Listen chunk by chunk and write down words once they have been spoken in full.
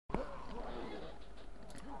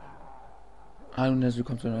Hallo und herzlich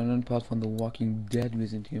willkommen zu einem anderen Part von The Walking Dead. Wir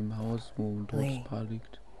sind hier im Haus, wo ein totes Lee, Paar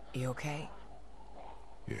liegt. you okay?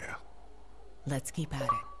 Yeah. Let's keep at it.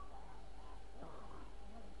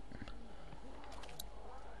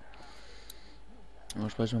 Aber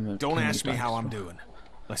sprechen wir mit Don't Kenny ask me how I'm Dykes. doing.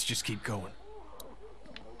 Let's just keep going.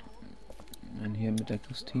 Und hier mit der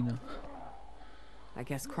Christina. I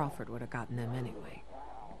guess Crawford would have gotten them anyway.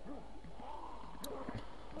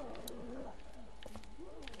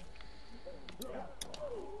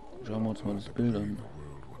 Schauen wir uns mal das Bild an. The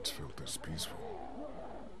world once felt this peaceful.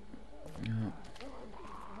 Ja.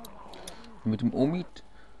 Mit dem Omid.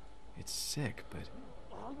 It's sick, but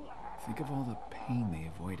think of all the pain they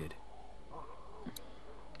avoided.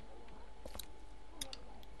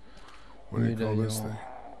 What do you call Wieder, this ja. thing?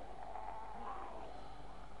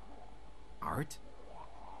 Art?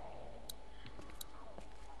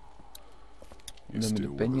 You Wieder mit still dem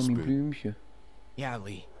wanna Benjamin spit? Blümchen. Yeah,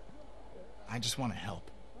 Lee. I just want to help.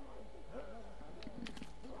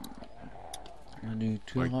 Ja, die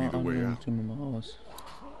Tür Might be the an way und out. ziehen wir mal aus.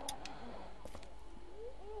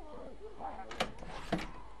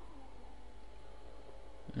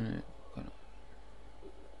 Nee, keine.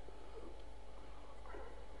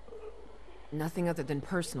 Nothing other than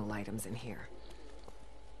personal items in here.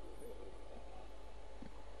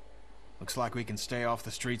 Looks like we can stay off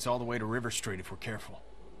the streets all the way to River Street if we're careful.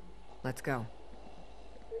 Let's go.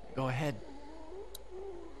 Go ahead.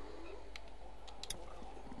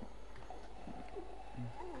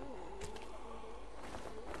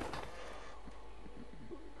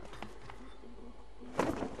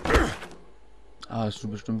 Ah, es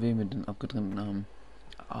tut bestimmt weh mit den abgetrennten Armen.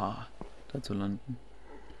 Ah, da zu landen.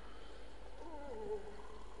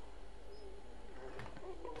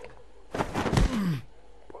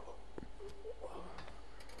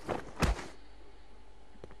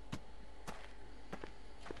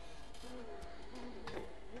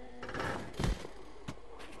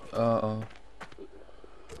 Oh.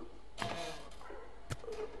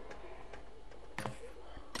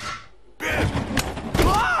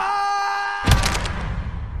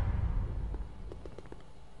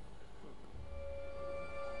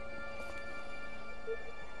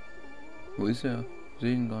 Wo ist er?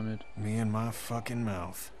 Sehe ihn gar nicht. Me and my fucking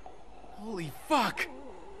mouth. Holy fuck!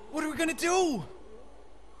 What are we gonna do?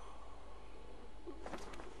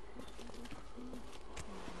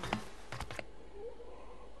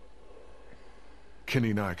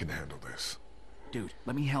 Kenny and I can handle this. Dude,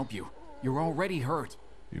 let me help you. You're already hurt.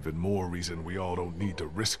 Even more reason we all don't need to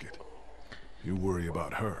risk it. You worry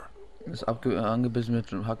about her. Das angebissen wird,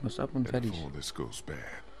 hacken wir es ab und And fertig. before this goes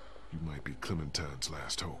bad, you might be Clementine's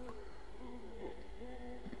last hope.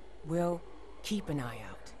 We'll keep an eye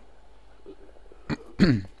out.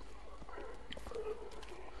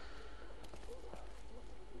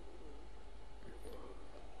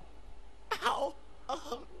 Ow!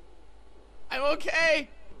 I'm okay!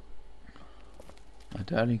 Ah,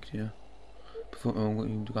 der liegt hier. Bevor wir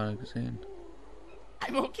ihn gar nicht gesehen.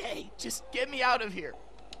 I'm okay. Just get me out of here.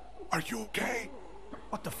 Are you okay?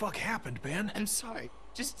 What the fuck happened, Ben? I'm sorry.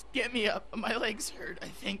 Just get me up. My legs hurt, I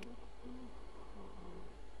think.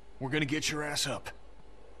 We're gonna get your ass up.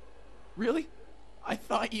 Really? I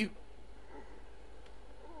thought you...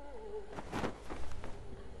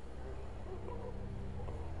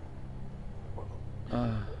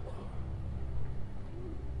 Ah,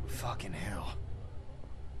 Fucking hell.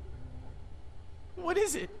 What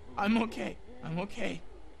is it? I'm okay. I'm okay.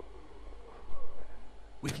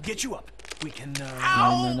 We can get you up. We can, nein,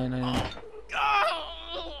 nein, nein, nein, nein.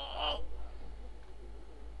 Oh!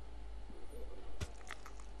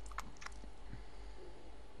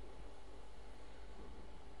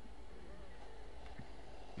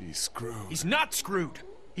 He's screwed. He's not screwed.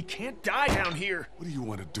 He can't die down here. What do you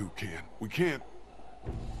want to do, Ken? We can't...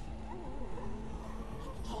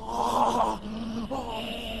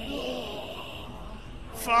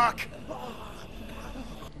 Fuck.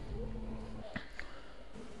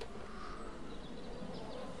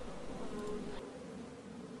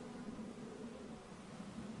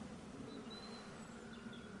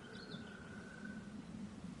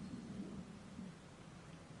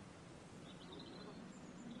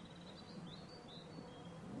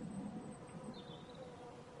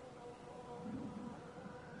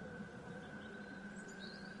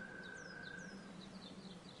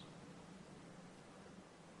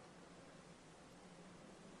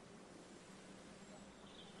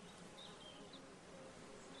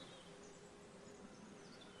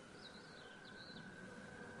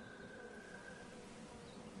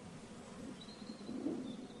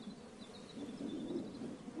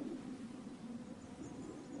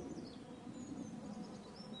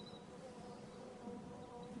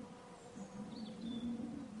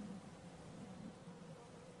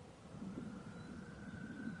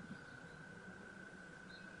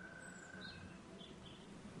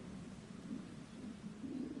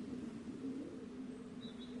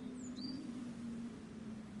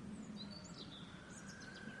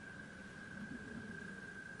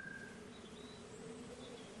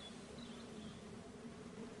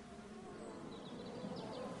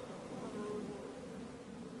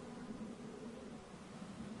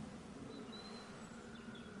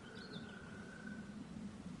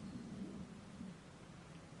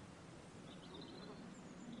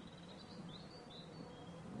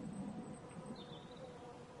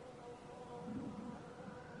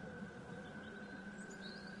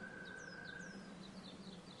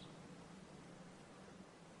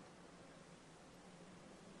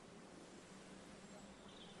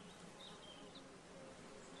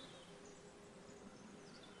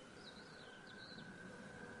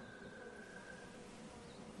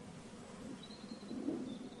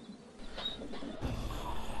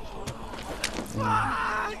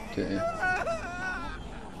 der, ey.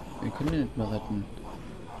 Wir können ihn nicht mehr retten.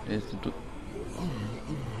 Der ist so.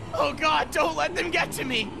 Oh God, don't let them get to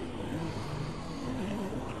me!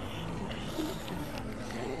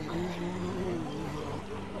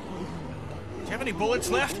 Do you have any bullets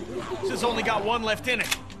left? This has only got one left in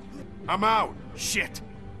it. I'm out. Shit.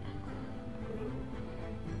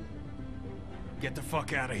 Get the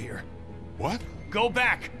fuck out of here. What? Go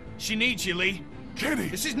back. She needs you, Lee. Kenny!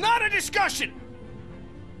 This is not a discussion!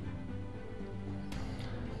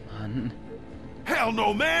 Mann. Hell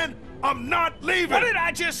no, man! I'm not leaving! What did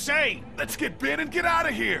I just say? Let's get Ben and get out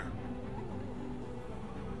of here!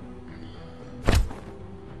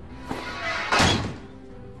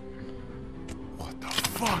 What the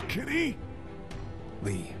fuck, Kenny?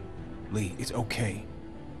 Lee, it's okay.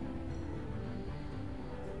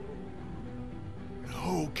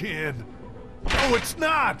 No, Ken. No, it's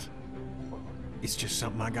not! It's just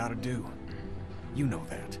something I gotta do. You know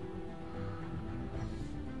that.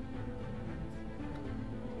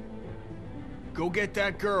 Go get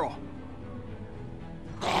that girl.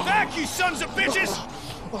 Back, you sons of bitches!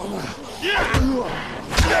 Yeah!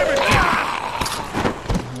 Damn it!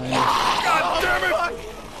 God damn it! Fuck!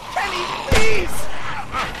 Kenny, please!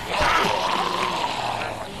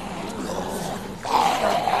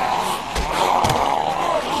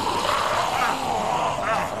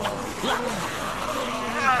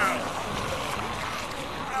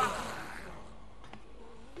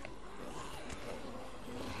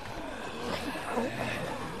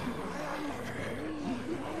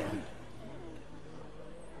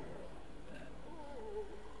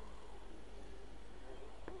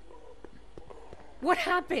 What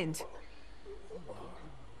happened?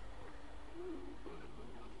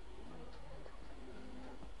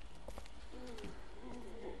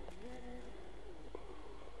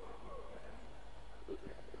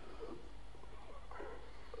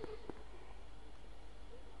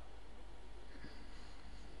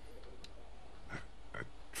 I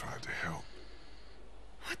tried to help.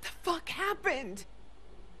 What the fuck happened?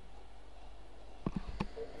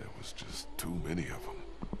 There was just too many of them.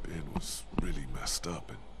 Ben was really messed up,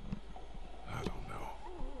 and I don't know.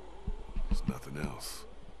 There's nothing else.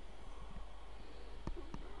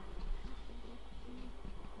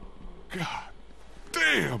 God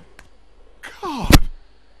damn! God!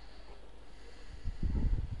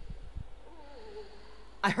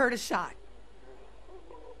 I heard a shot.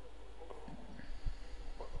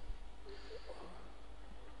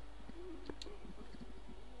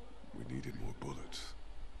 We needed more bullets.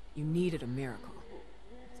 You needed a miracle.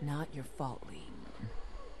 It's not your fault, Lee.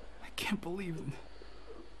 I can't believe it.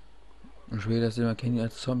 Und später sehen wir Kenny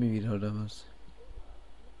als Zombie wieder, oder was?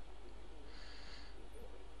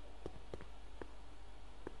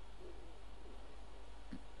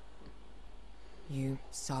 You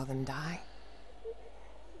saw them die?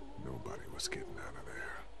 Nobody was getting out of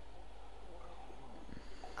there.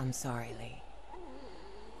 I'm sorry, Lee.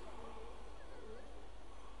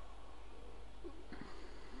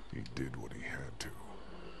 He did what he had to.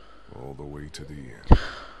 All the way to the end.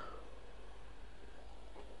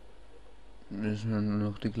 Müssen wir nur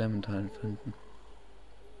noch die Clementine finden.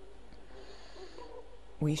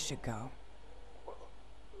 We should go.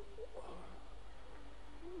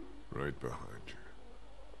 Right behind you.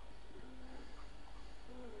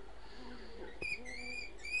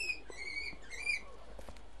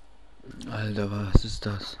 Alter, was ist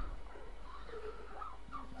das?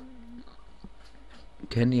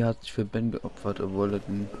 Kenny hat sich für Ben geopfert, obwohl er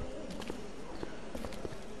den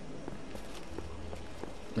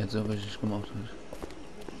jetzt so richtig gemacht hat.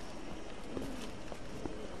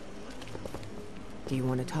 Do you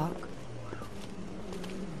want to talk?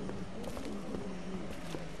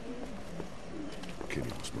 Kenny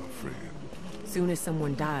was my friend. Soon as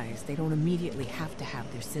someone dies, they don't immediately have to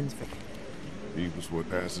have their sins forgiven. He was what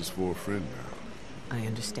passes for a friend now. I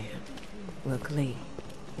understand. Look, Lee,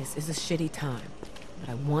 this is a shitty time, but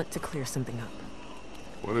I want to clear something up.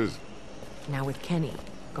 What is it? Now with Kenny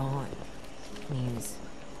gone, means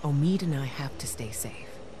Omid and I have to stay safe.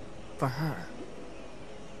 For her.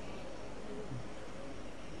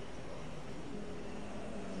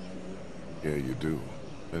 Yeah, you do.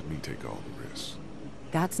 Let me take all the risks.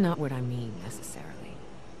 That's not what I mean, necessarily.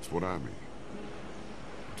 It's what I mean.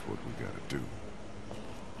 It's what we gotta do.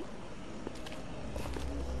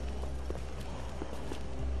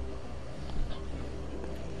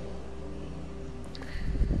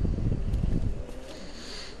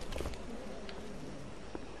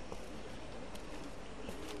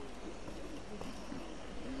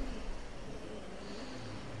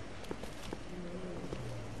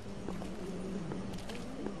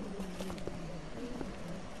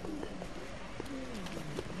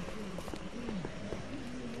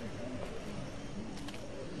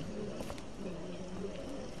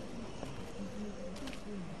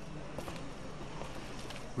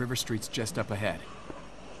 River Street's just up ahead.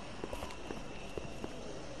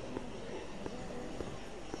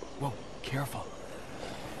 Whoa, careful.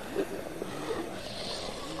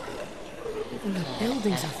 Even the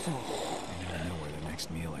buildings are full. I never know where the next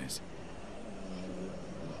meal is.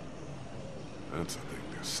 That's a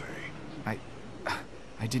thing to say.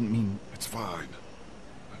 I didn't mean... It's fine.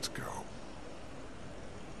 Let's go.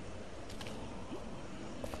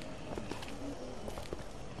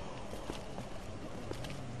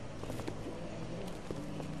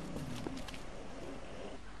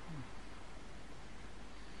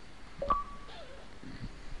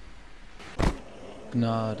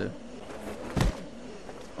 Gnade.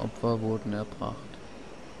 Opfer wurden erbracht.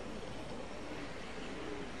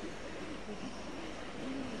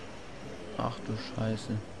 Ach du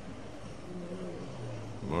Scheiße.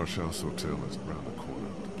 Marshall's Hotel is around the corner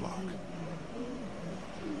of the block.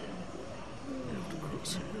 We have to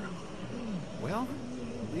cross here. Well,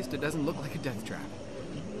 at least it doesn't look like a death trap.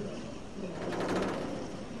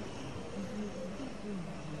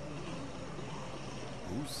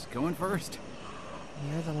 Who's going first?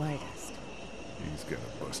 You're the lightest. He's got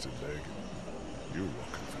a busted leg, and you're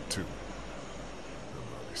walking for two. I'm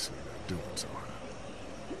obviously not doing so hot.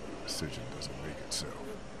 Decision doesn't make itself.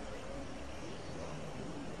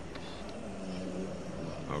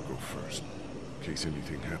 I'll go first, in case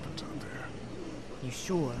anything happens out there. You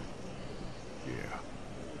sure? Yeah.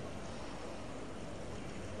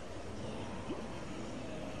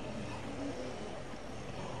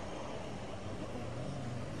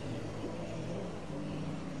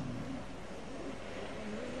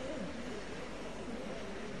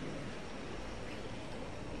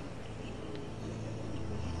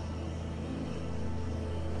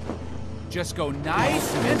 Just go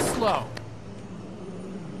nice and slow.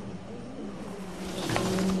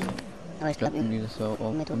 Ich glaube, dieses war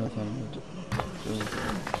auch unerfahren mit so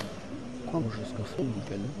komisches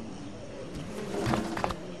Gefilmgelle.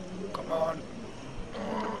 Come on.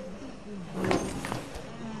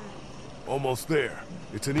 Almost there.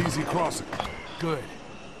 It's an easy crossing. Good.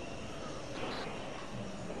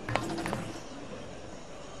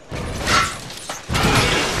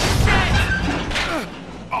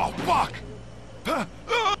 Oh, fuck!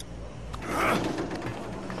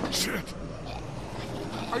 Shit.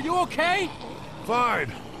 Are you okay?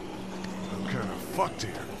 Fine. I'm kind of fucked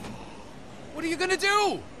here. What are you gonna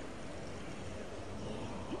do?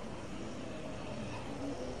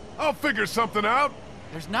 I'll figure something out.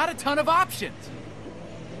 There's not a ton of options.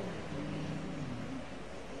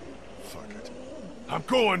 Fuck it. I'm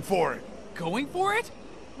going for it. Going for it?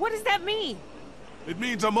 What does that mean? It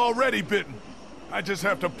means I'm already bitten. I just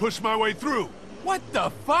have to push my way through. What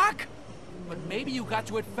the fuck? But maybe you got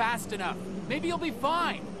to it fast enough. Maybe you'll be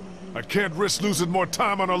fine. I can't risk losing more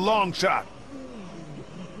time on a long shot.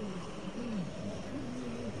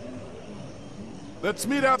 Let's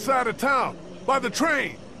meet outside of town, by the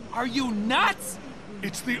train. Are you nuts?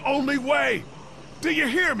 It's the only way. Do you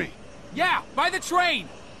hear me? Yeah, by the train.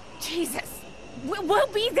 Jesus! We'll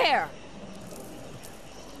be there!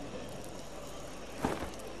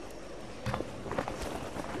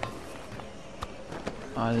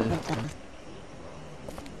 Alle.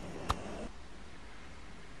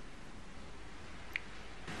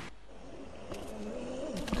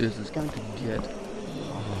 Das ist kompliziert.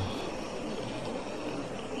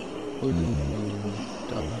 Und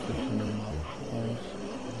da.